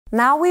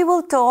Now we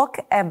will talk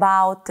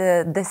about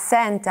the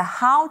center,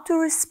 how to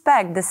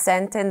respect the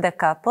center in the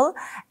couple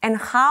and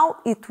how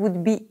it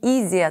would be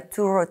easier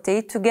to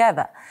rotate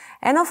together.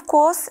 And of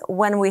course,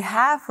 when we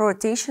have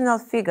rotational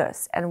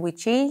figures and we're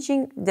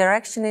changing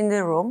direction in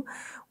the room,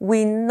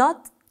 we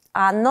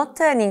are not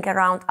turning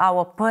around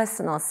our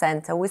personal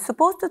center. We're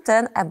supposed to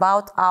turn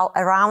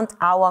around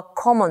our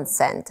common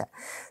center.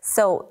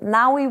 So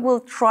now we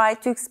will try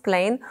to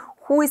explain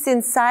who is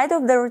inside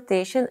of the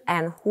rotation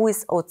and who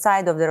is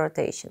outside of the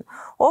rotation.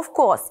 Of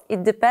course,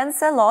 it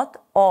depends a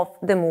lot of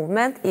the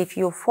movement. If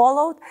you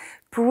followed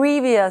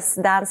previous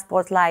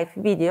DanceSportLife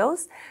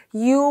videos,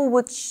 you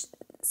would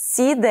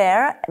see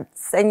there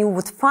and you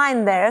would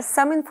find there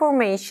some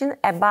information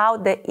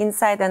about the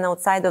inside and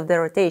outside of the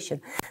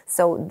rotation.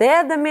 So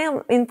there the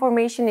main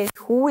information is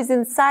who is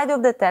inside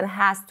of the turn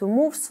has to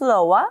move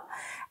slower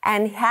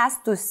and has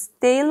to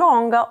stay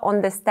longer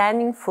on the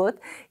standing foot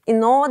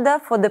in order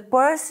for the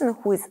person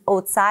who is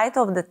outside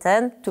of the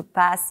turn to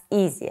pass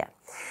easier.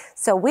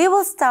 So we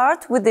will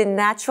start with the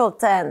natural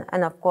turn,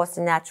 and of course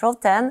the natural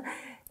turn,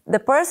 the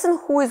person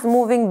who is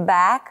moving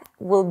back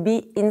will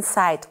be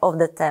inside of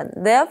the turn.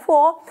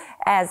 Therefore,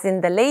 as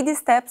in the lady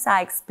steps I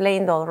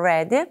explained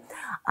already,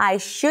 a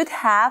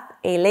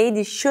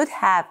lady should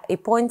have a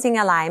pointing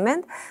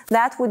alignment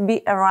that would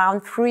be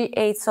around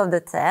 3/8 of the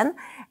turn,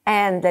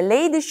 and the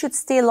lady should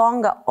stay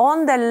longer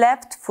on the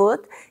left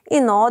foot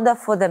in order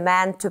for the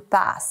man to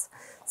pass.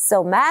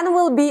 So man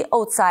will be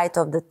outside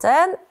of the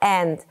turn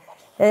and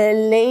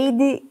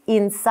lady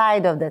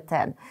inside of the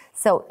turn.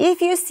 So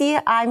if you see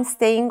I'm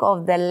staying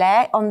on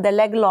the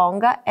leg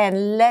longer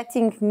and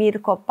letting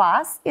Mirko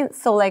pass,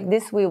 so like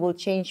this we will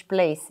change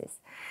places.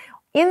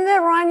 In the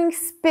running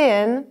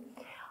spin,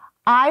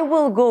 I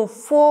will go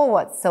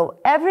forward. So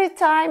every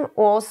time,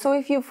 also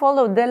if you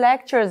followed the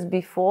lectures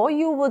before,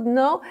 you would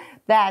know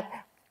that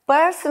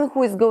person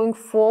who is going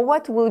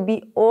forward will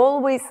be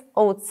always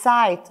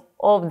outside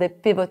of the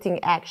pivoting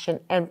action,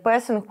 and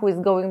person who is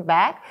going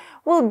back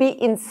will be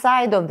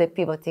inside of the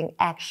pivoting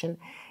action.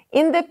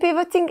 In the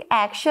pivoting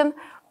action,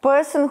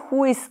 person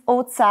who is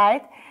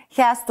outside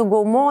has to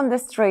go more on the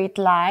straight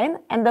line,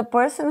 and the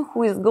person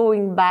who is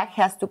going back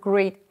has to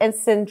create a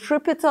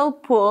centripetal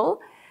pull,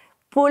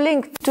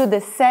 pulling to the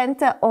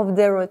center of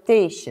the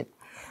rotation.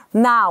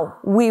 Now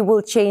we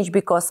will change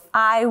because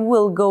I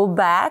will go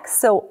back,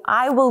 so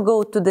I will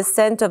go to the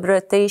center of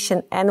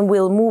rotation and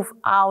will move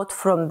out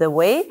from the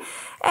way,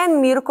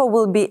 and Mirko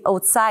will be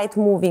outside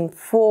moving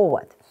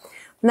forward.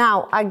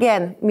 Now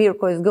again,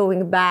 Mirko is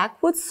going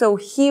backwards, so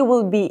he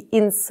will be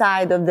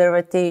inside of the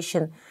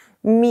rotation,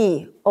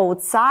 me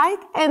outside,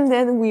 and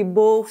then we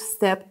both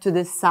step to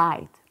the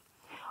side.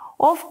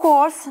 Of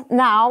course,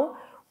 now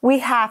we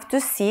have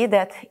to see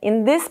that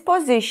in this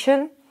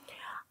position,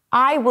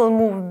 I will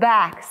move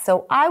back,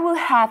 so I will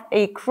have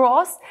a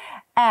cross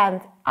and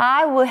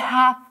I will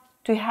have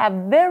to have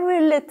very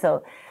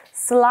little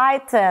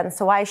slight turn,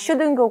 so I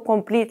shouldn't go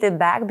completely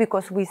back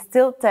because we're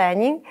still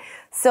turning.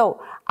 So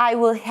I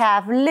will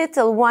have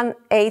little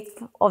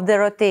 1/8 of the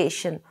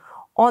rotation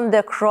on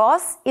the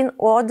cross in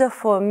order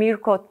for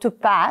Mirko to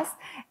pass,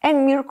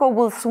 and Mirko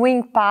will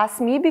swing past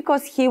me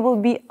because he will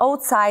be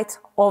outside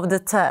of the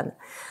turn.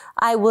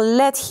 I will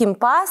let him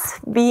pass,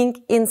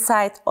 being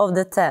inside of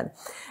the turn.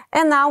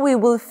 And now we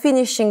will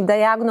finishing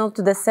diagonal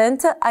to the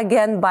center,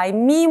 again by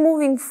me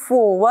moving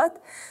forward.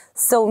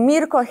 So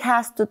Mirko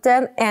has to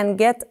turn and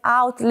get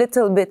out a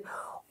little bit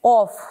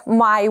of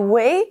my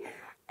way,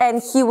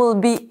 and he will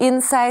be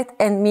inside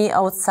and me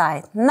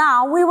outside.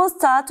 Now we will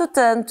start to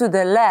turn to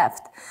the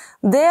left.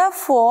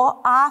 Therefore,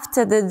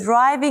 after the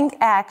driving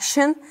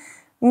action,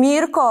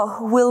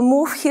 Mirko will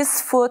move his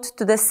foot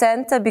to the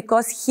center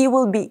because he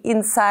will be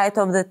inside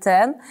of the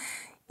turn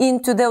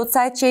into the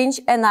outside change,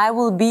 and I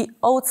will be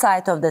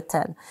outside of the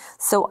turn.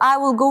 So I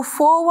will go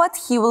forward,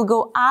 he will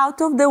go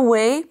out of the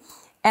way,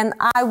 and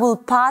I will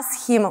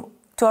pass him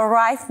to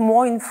arrive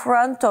more in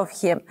front of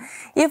him.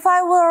 If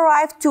I will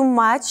arrive too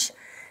much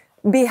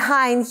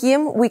behind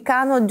him, we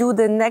cannot do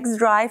the next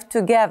drive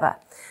together.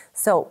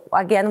 So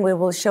again, we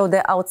will show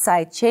the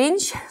outside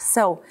change.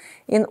 So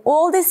in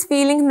all this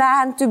feeling,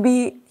 man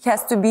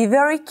has to be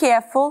very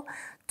careful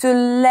to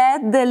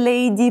let the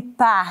lady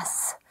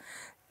pass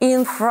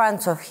in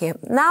front of him.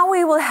 Now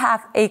we will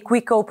have a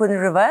quick open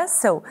reverse.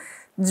 So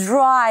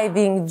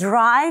driving,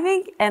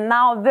 and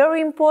now a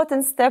very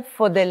important step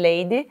for the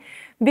lady,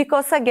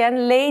 because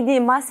again, lady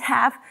must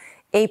have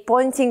a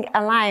pointing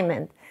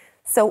alignment.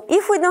 So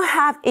if we don't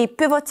have a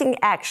pivoting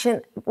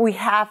action, we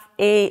have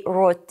a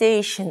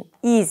rotation,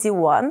 easy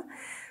one.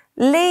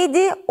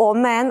 Lady or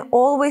man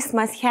always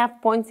must have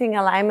pointing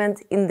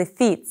alignment in the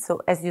feet.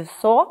 So as you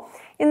saw,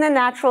 in the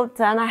natural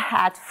turn, I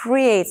had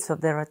 3/8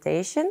 of the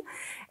rotation.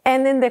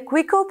 And in the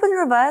quick open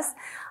reverse,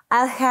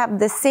 I'll have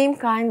the same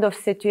kind of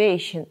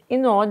situation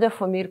in order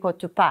for Mirko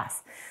to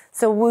pass.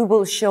 So we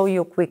will show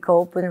you quick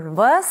open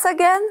reverse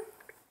again.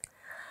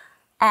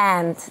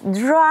 And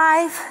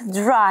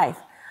drive.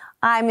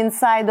 I'm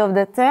inside of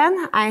the turn.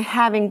 I'm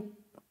having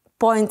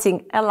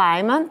pointing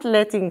alignment,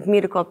 letting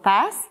Mirko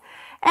pass.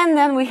 And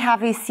then we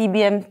have a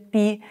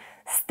CBMP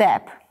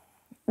step.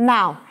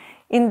 Now,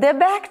 in the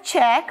back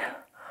check,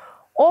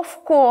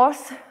 of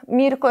course,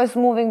 Mirko is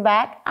moving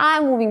back,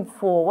 I'm moving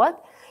forward.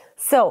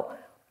 So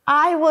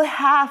I will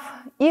have,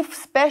 if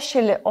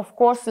especially, of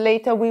course,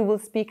 later we will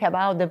speak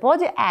about the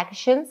body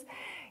actions.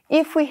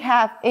 If we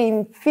have an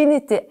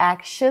infinity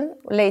action,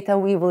 later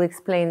we will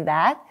explain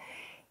that.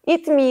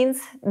 It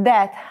means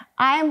that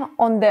I'm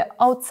on the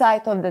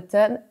outside of the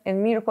turn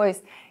and Mirko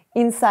is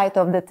inside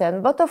of the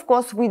turn. But of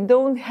course, we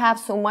don't have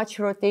so much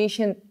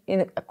rotation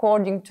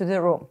according to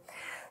the room.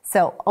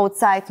 So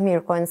outside,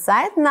 Mirko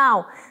inside.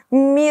 Now,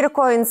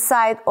 Mirko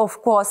inside,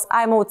 of course,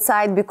 I'm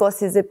outside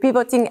because it's a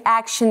pivoting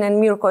action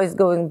and Mirko is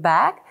going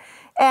back.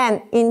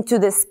 And into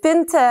the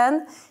spin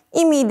turn,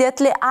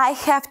 immediately I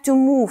have to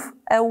move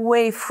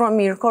away from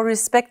Mirko,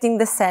 respecting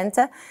the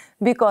center,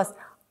 because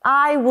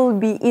I will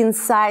be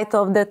inside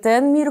of the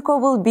turn, Mirko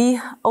will be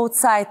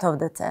outside of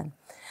the turn.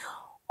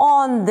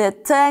 On the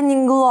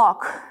turning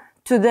lock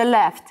to the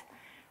left,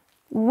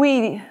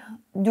 we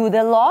do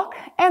the lock,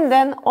 and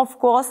then, of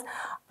course,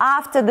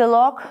 after the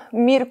lock,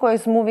 Mirko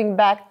is moving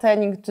back,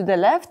 turning to the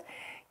left.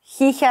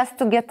 He has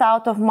to get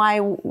out of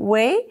my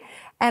way,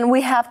 and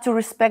we have to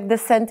respect the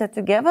center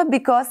together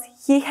because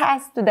he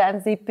has to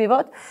dance a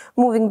pivot,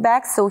 moving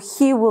back, so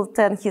he will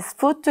turn his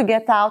foot to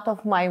get out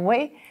of my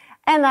way,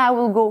 and I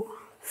will go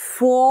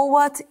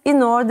forward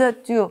in order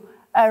to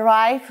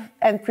arrive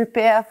and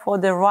prepare for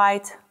the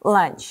right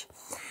lunge.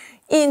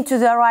 Into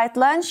the right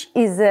lunge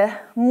is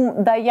a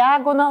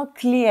diagonal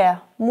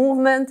clear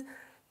movement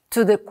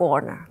to the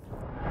corner.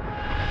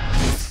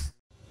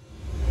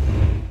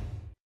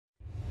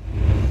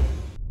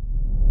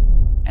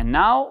 And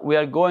now we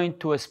are going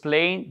to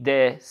explain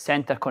the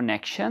center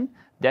connection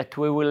that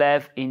we will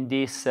have in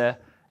these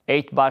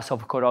 8 bars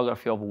of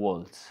choreography of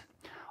Waltz.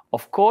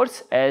 Of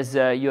course, as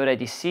you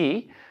already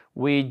see,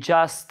 we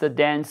just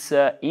dance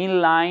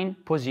inline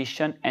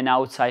position and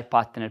outside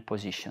partner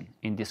position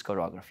in this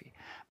choreography.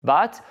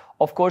 But,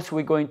 of course,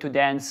 we're going to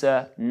dance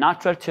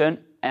natural turn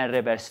and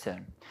reverse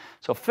turn.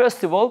 So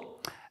first of all,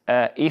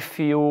 if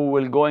you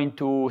will going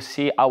to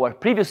see our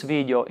previous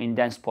video in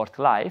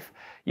DanceSportLife,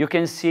 you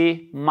can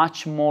see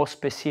much more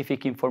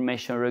specific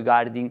information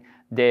regarding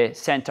the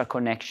center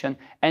connection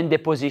and the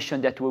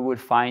position that we will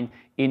find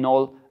in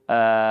all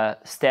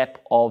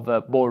step of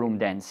ballroom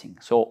dancing.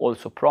 So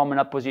also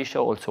promenade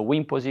position, also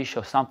wing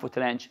position, sun foot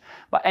range.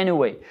 But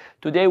anyway,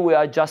 today we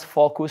are just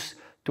focused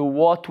to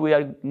what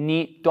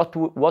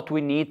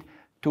we need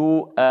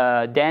to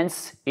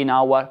dance in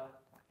our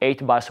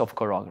 8 bars of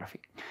choreography.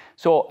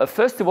 So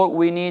first of all,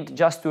 we need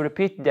just to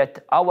repeat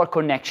that our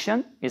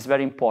connection is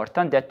very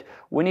important, that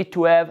we need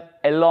to have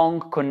a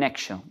long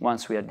connection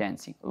once we are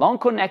dancing. Long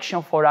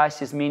connection for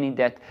us is meaning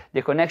that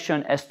the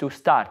connection has to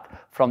start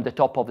from the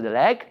top of the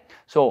leg.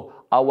 So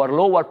our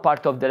lower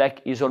part of the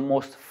leg is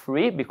almost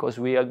free because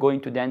we are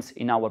going to dance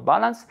in our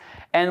balance.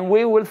 And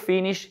we will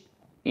finish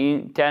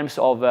in terms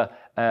of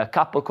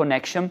couple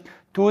connection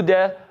to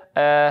the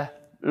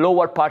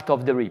lower part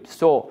of the ribs.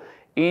 So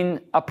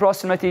in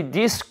approximately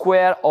this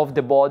square of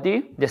the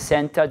body, the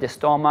center, the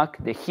stomach,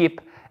 the hip,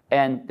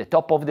 and the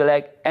top of the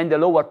leg, and the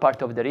lower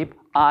part of the rib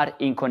are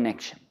in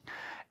connection.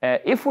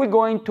 If we're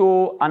going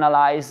to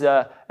analyze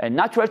a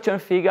natural turn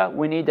figure,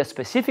 we need a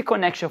specific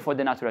connection for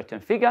the natural turn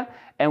figure,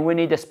 and we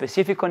need a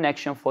specific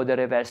connection for the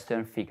reverse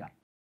turn figure.